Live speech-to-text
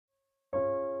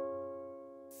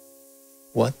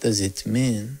What does it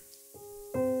mean,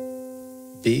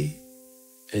 be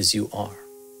as you are?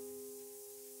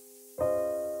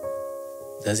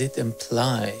 Does it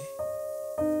imply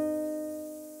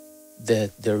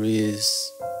that there is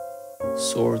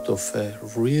sort of a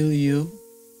real you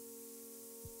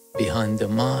behind the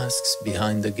masks,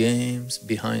 behind the games,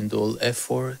 behind all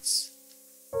efforts,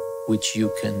 which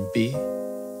you can be?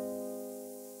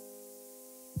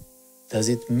 Does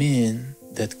it mean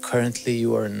that currently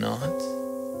you are not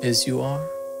as you are?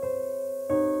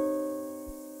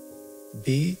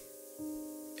 Be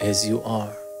as you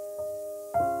are.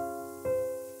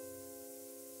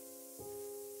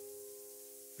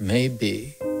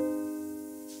 Maybe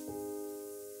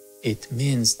it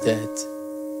means that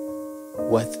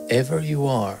whatever you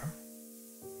are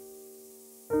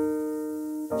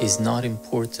is not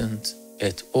important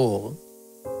at all,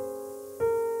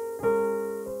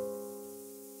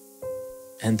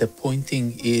 and the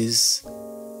pointing is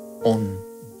on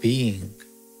being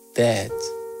that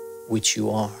which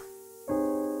you are,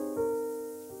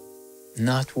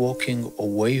 not walking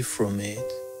away from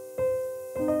it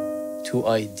to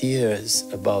ideas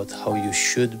about how you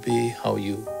should be, how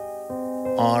you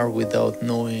are without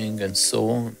knowing, and so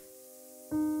on.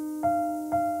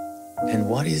 And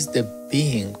what is the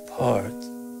being part?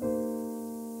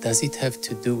 Does it have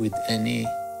to do with any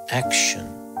action,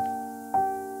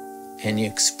 any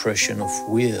expression of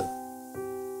will,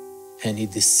 any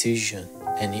decision,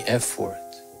 any effort?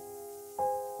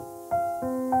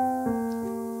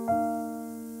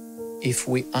 If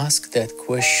we ask that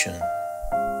question,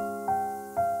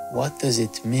 what does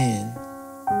it mean,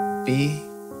 be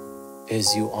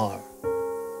as you are?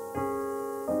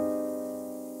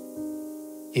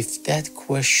 If that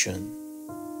question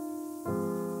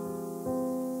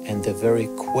and the very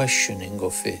questioning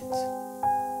of it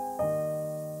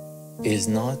is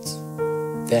not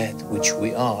that which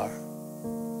we are,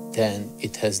 then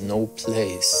it has no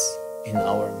place in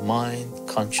our mind,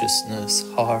 consciousness,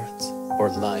 heart, or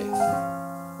life.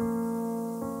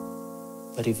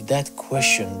 But if that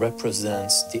question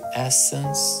represents the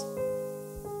essence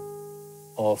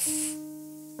of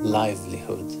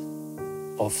livelihood,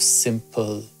 of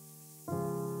simple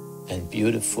and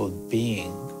beautiful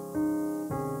being,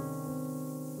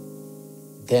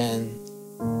 then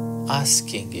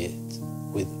asking it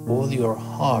with all your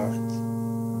heart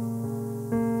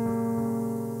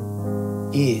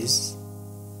is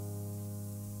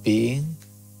being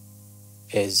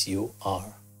as you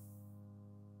are.